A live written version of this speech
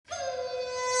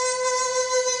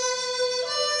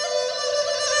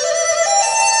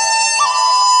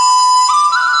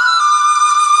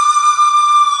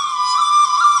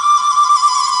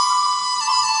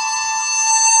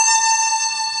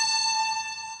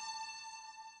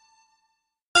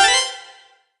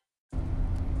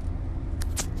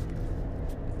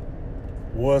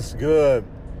What's good?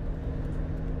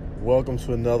 Welcome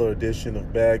to another edition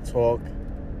of Bag Talk.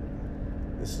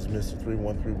 This is Mr.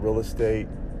 313 Real Estate.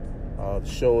 The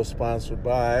show is sponsored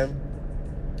by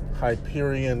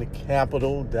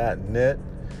HyperionCapital.net.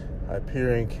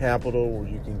 Hyperion Capital, where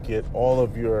you can get all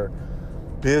of your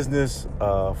business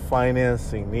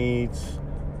financing needs,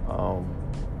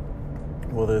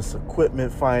 whether it's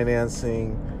equipment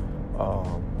financing,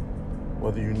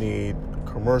 whether you need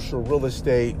commercial real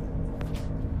estate,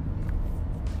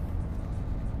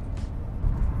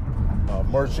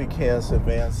 merchant cash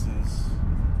advances.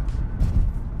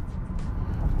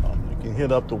 You can hit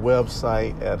up the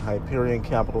website at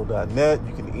HyperionCapital.net.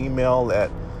 You can email at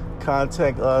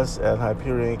contact us at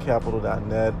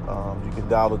HyperionCapital.net. You can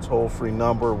dial the toll-free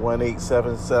number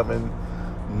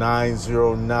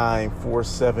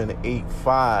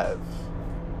 1-877-909-4785.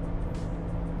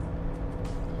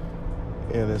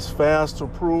 And it's fast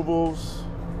approvals.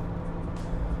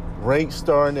 Rates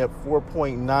starting at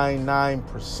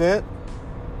 4.99%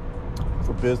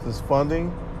 for business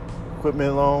funding,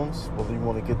 equipment loans, whether you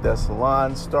want to get that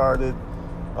salon started,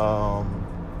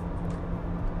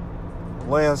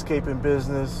 landscaping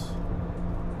business,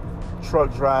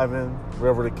 truck driving,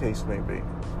 whatever the case may be.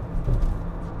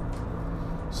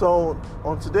 So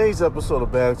on today's episode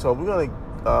of Bag Talk, we're going to,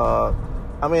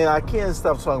 I can't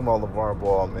stop talking about LeVar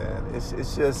Ball, man.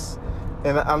 It's just,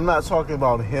 and I'm not talking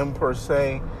about him per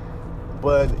se,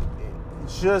 but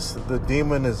just the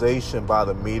demonization by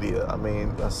the media. I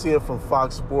mean, I see it from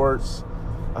Fox Sports.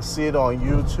 I see it on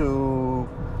YouTube.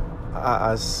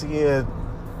 I see it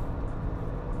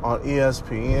on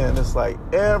ESPN. It's like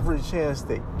every chance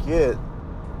they get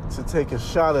to take a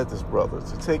shot at this brother,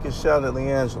 to take a shot at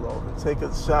LiAngelo, to take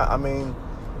a shot. I mean,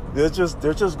 they're just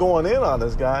going in on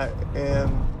this guy, and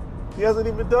he hasn't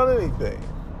even done anything.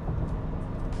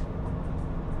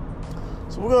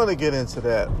 So we're going to get into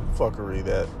that fuckery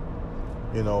that,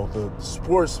 the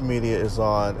sports media is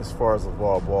on as far as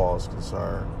LeVar Ball is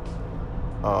concerned.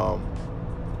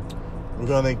 We're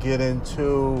going to get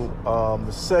into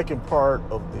the second part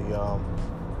of the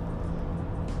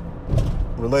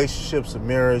relationships and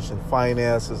marriage and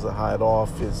finances and how it all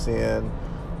fits in.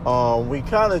 We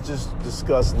kind of just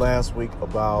discussed last week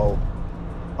about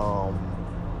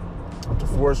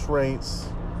divorce rates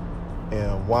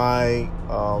and why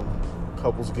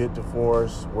couples get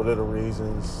divorced. What are the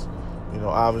reasons?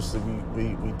 Obviously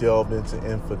we delved into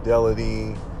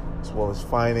infidelity as well as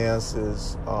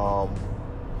finances.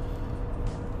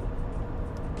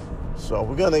 So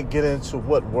we're going to get into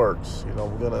what works. We're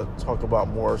going to talk about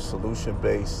more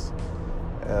solution-based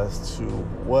as to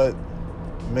what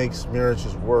makes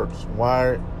marriages work.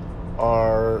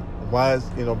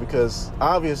 Because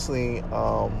obviously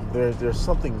there's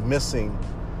something missing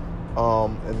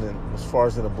and then as far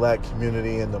as in the black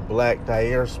community and the black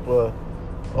diaspora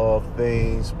of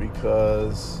things,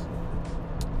 because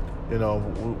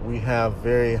we have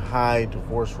very high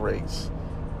divorce rates.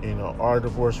 Our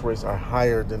divorce rates are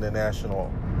higher than the national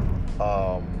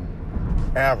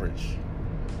average.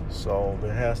 So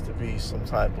there has to be some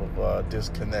type of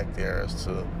disconnect there as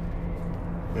to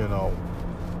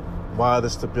why the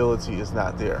stability is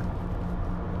not there.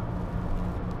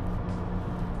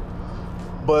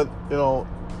 But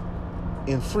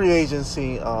in free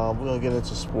agency, we're going to get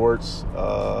into sports.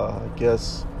 I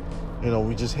guess,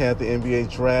 we just had the NBA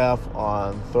draft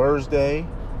on Thursday.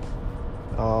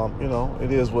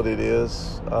 It is what it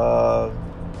is. I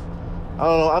don't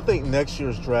know. I think next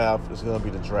year's draft is going to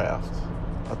be the draft.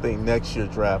 I think next year's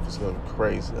draft is going to be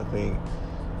crazy. I think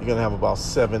you're going to have about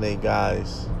 7-8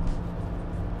 guys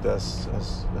that's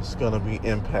going to be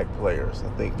impact players.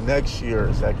 I think next year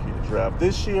is actually the draft.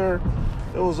 This year,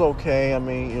 it was okay. I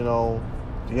mean,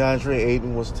 DeAndre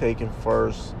Ayton was taken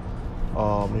first.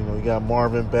 You got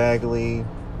Marvin Bagley.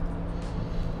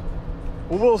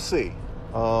 Well, we'll see.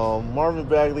 Marvin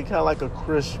Bagley, kind of like a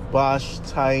Chris Bosh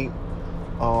type.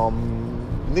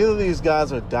 Neither of these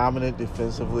guys are dominant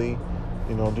defensively.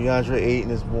 DeAndre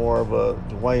Ayton is more of a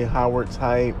Dwight Howard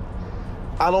type.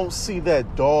 I don't see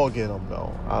that dog in him,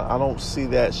 though. I don't see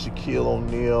that Shaquille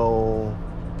O'Neal,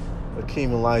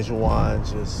 Hakeem Olajuwon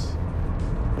just,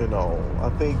 I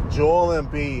think Joel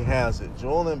Embiid has it.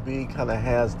 Joel Embiid kind of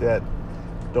has that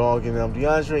dog in him.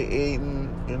 DeAndre Ayton,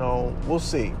 we'll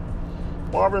see.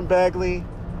 Marvin Bagley,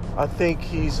 I think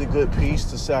he's a good piece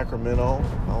to Sacramento.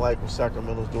 I like what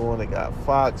Sacramento's doing. They got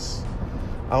Fox.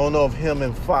 I don't know if him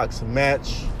and Fox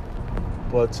match,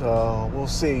 but we'll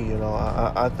see.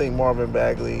 I think Marvin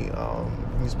Bagley,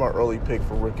 he's my early pick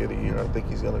for Rookie of the Year. I think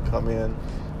he's going to come in.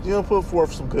 He's going to put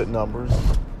forth some good numbers.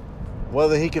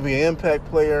 Whether he can be an impact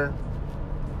player,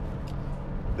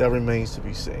 that remains to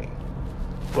be seen.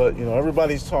 But,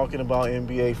 everybody's talking about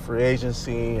NBA free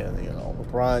agency, and,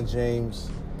 LeBron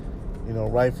James,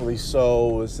 rightfully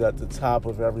so, is at the top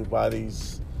of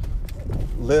everybody's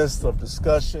list of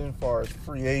discussion as far as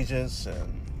free agents,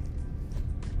 and,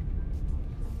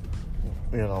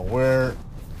 where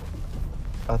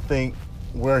I think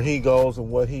where he goes and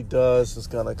what he does is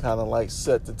going to kind of like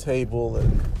set the table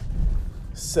and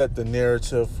set the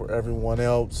narrative for everyone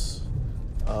else.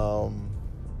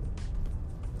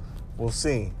 We'll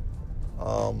see.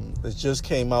 It just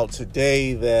came out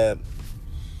today that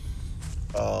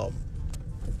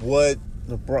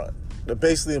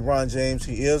basically LeBron James,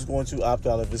 he is going to opt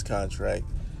out of his contract,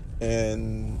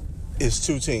 and it's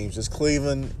two teams. It's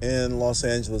Cleveland and Los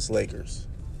Angeles Lakers.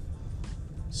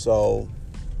 So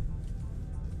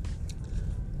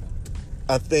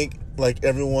I think, like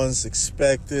everyone's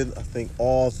expected, I think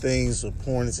all things are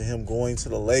pointing to him going to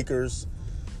the Lakers.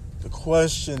 The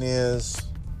question is,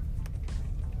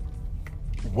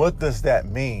 what does that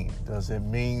mean? Does it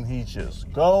mean he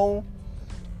just go?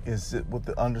 Is it with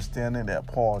the understanding that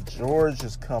Paul George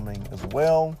is coming as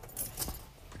well?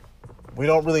 We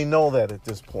don't really know that at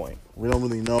this point. We don't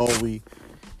really know. We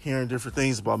hearing different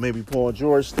things about maybe Paul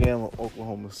George staying in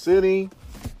Oklahoma City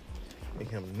and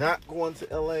him not going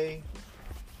to LA.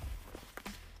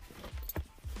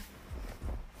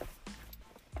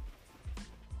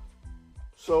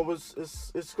 So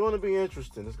it's going to be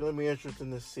interesting. It's going to be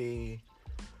interesting to see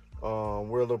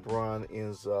where LeBron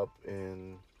ends up,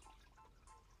 and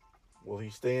will he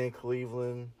stay in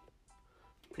Cleveland?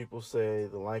 People say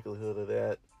the likelihood of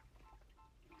that,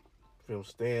 for him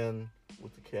staying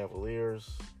with the Cavaliers,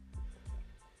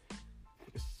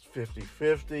 it's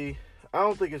 50-50. I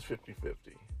don't think it's 50-50.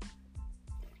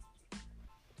 I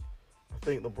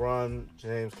think LeBron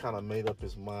James kind of made up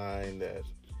his mind that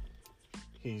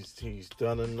he's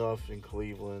done enough in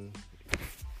Cleveland.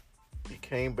 He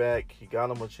came back, he got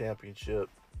him a championship,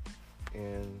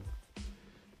 and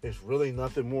there's really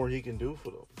nothing more he can do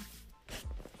for them.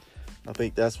 I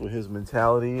think that's what his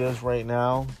mentality is right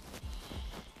now.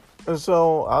 And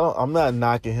so I'm not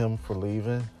knocking him for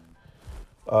leaving.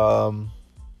 My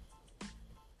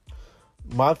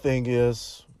thing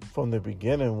is, from the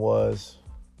beginning, was,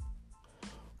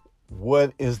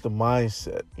 what is the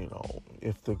mindset?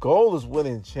 If the goal is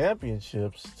winning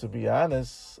championships, to be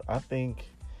honest, I think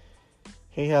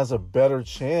he has a better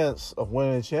chance of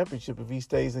winning a championship if he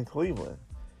stays in Cleveland.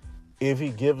 If he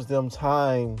gives them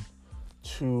time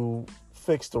to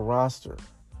fix the roster.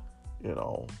 They're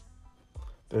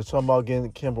talking about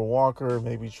getting Kemba Walker,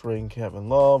 maybe trading Kevin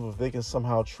Love. If they can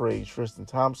somehow trade Tristan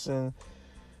Thompson,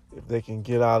 if they can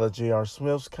get out of J.R.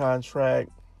 Smith's contract,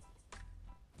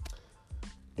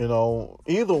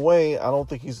 either way, I don't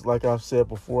think he's, like I've said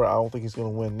before, I don't think he's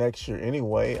going to win next year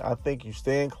anyway. I think you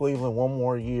stay in Cleveland one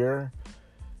more year,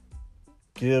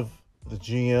 give the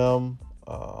GM,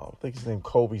 I think his name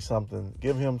Kobe something,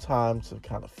 give him time to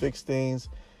kind of fix things.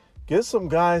 Get some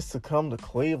guys to come to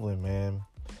Cleveland, man.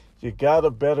 You got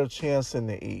a better chance in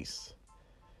the East.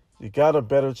 You got a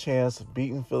better chance of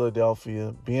beating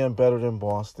Philadelphia, being better than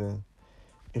Boston.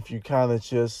 If you kind of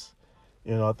just,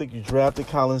 I think you drafted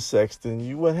Colin Sexton.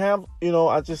 You would have,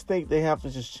 I just think they have to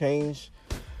just change.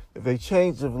 If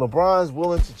LeBron's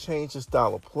willing to change his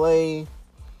style of play,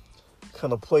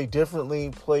 kind of play differently,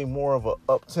 play more of a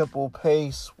up-tempo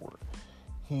pace, where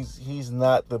he's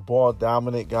not the ball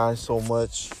dominant guy so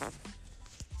much,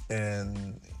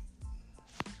 and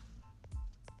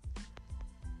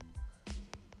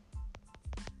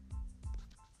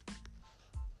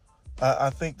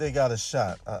I think they got a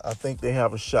shot. I think they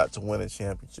have a shot to win a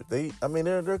championship.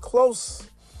 They're close.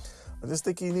 I just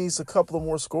think he needs a couple of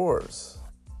more scores.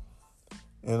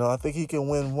 I think he can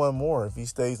win one more if he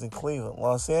stays in Cleveland.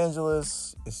 Los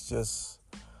Angeles, it's just,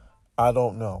 I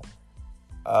don't know.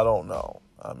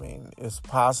 It's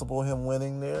possible him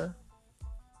winning there.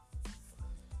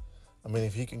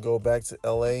 If he can go back to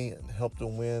LA and help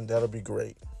them win, that'll be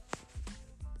great.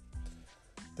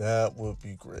 That would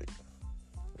be great.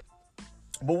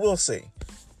 But we'll see.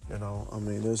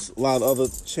 There's a lot of other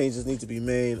changes need to be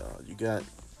made. You got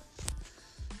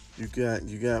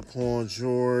Paul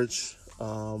George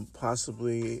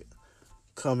possibly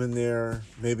coming there.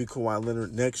 Maybe Kawhi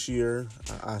Leonard next year.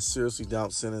 I seriously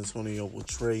doubt San Antonio will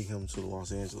trade him to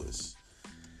Los Angeles.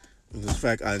 In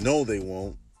fact, I know they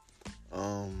won't.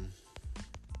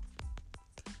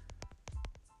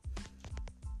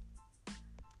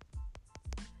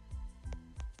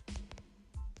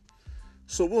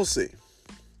 So we'll see.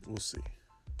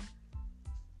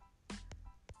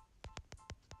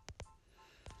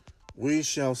 We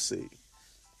shall see.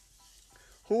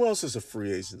 Who else is a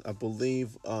free agent? I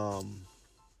believe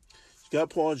got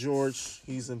Paul George.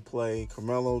 He's in play.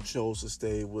 Carmelo chose to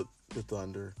stay with the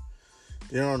Thunder.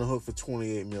 They're on the hook for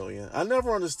 $28 million. I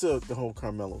never understood the whole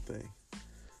Carmelo thing.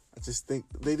 I just think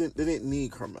they didn't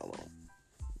need Carmelo.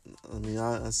 I mean,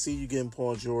 I see you getting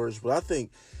Paul George, but I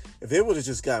think if they would have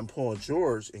just gotten Paul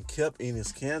George and kept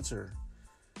Enes Kanter,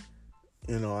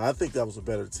 I think that was a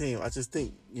better team. I just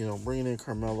think, bringing in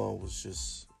Carmelo was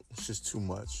just too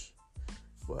much.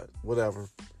 But whatever.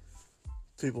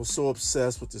 People so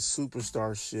obsessed with the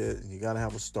superstar shit, and you got to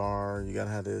have a star, you got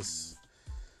to have this.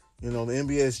 The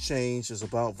NBA's change is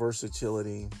about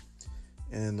versatility.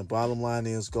 And the bottom line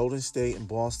is Golden State and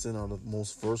Boston are the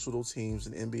most versatile teams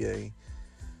in the NBA.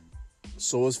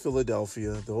 So is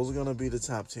Philadelphia. Those are going to be the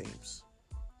top teams.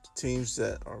 Teams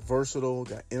that are versatile,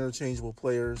 got interchangeable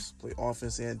players, play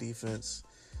offense and defense,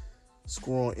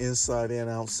 score on inside and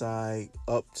outside,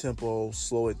 up-tempo,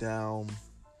 slow it down.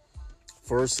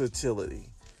 Versatility.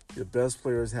 Your best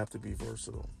players have to be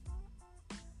versatile.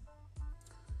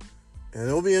 And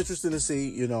it'll be interesting to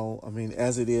see,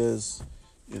 as it is,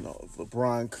 if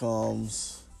LeBron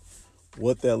comes,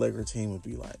 what that Laker team would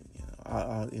be like.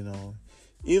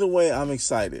 Either way, I'm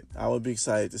excited. I would be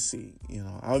excited to see.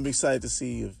 I would be excited to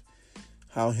see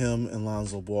how him and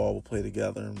Lonzo Ball will play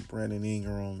together, and Brandon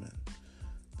Ingram and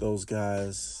those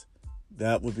guys.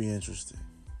 That would be interesting.